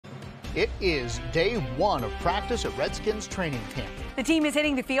It is day one of practice at Redskins training camp. The team is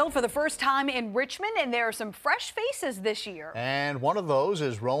hitting the field for the first time in Richmond, and there are some fresh faces this year. And one of those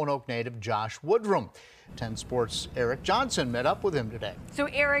is Roanoke native Josh Woodrum. 10 Sports' Eric Johnson met up with him today. So,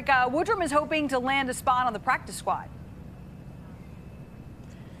 Eric, Woodrum is hoping to land a spot on the practice squad.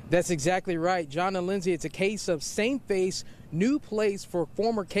 That's exactly right, John and Lindsay. It's a case of same face, new place for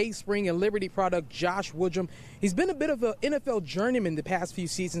former K-Spring and Liberty product Josh Woodrum. He's been a bit of an NFL journeyman the past few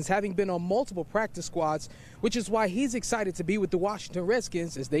seasons, having been on multiple practice squads, which is why he's excited to be with the Washington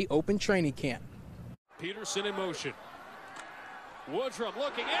Redskins as they open training camp. Peterson in motion. Woodrum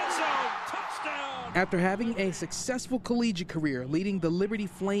looking, end zone, touchdown! After having a successful collegiate career leading the Liberty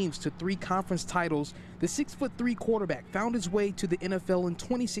Flames to 3 conference titles, the 6'3" quarterback found his way to the NFL in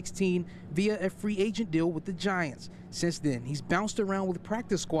 2016 via a free agent deal with the Giants. Since then, he's bounced around with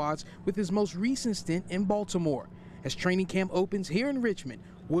practice squads, with his most recent stint in Baltimore. As training camp opens here in Richmond,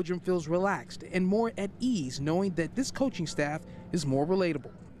 Woodrum feels relaxed and more at ease, knowing that this coaching staff is more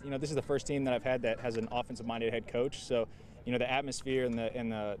relatable. You know, this is the first team that I've had that has an offensive-minded head coach, so you know, the atmosphere and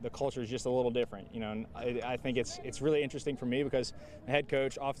the culture is just a little different. You know, and I think it's really interesting for me because the head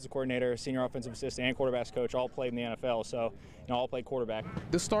coach, offensive coordinator, senior offensive assistant, and quarterbacks coach all played in the NFL, so you know, all played quarterback.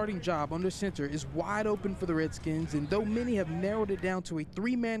 The starting job under center is wide open for the Redskins, and though many have narrowed it down to a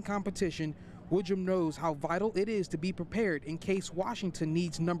 3-man competition, Woodrum knows how vital it is to be prepared in case Washington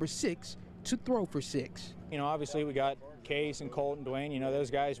needs number 6 to throw for 6. You know, obviously we got Case and Colt and Dwayne, you know,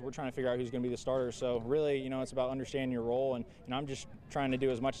 those guys, we're trying to figure out who's going to be the starter. So really, you know, it's about understanding your role, and you know, I'm just trying to do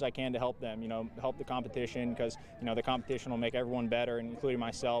as much as I can to help them, you know, help the competition, because, you know, the competition will make everyone better, including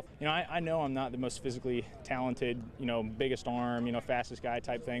myself. You know, I know I'm not the most physically talented, you know, biggest arm, you know, fastest guy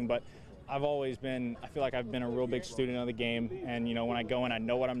type thing, but I've always been, I feel like I've been a real big student of the game, and, you know, when I go in, I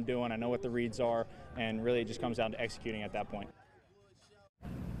know what I'm doing, I know what the reads are, and really it just comes down to executing at that point.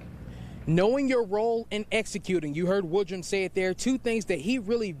 Knowing your role and executing. You heard Woodrum say it there, 2 things that he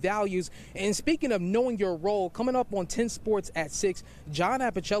really values. And speaking of knowing your role, coming up on 10 Sports at 6, John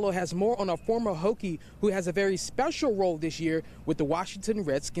Appicello has more on a former Hokie who has a very special role this year with the Washington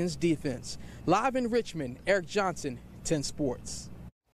Redskins defense. Live in Richmond, Eric Johnson, 10 Sports.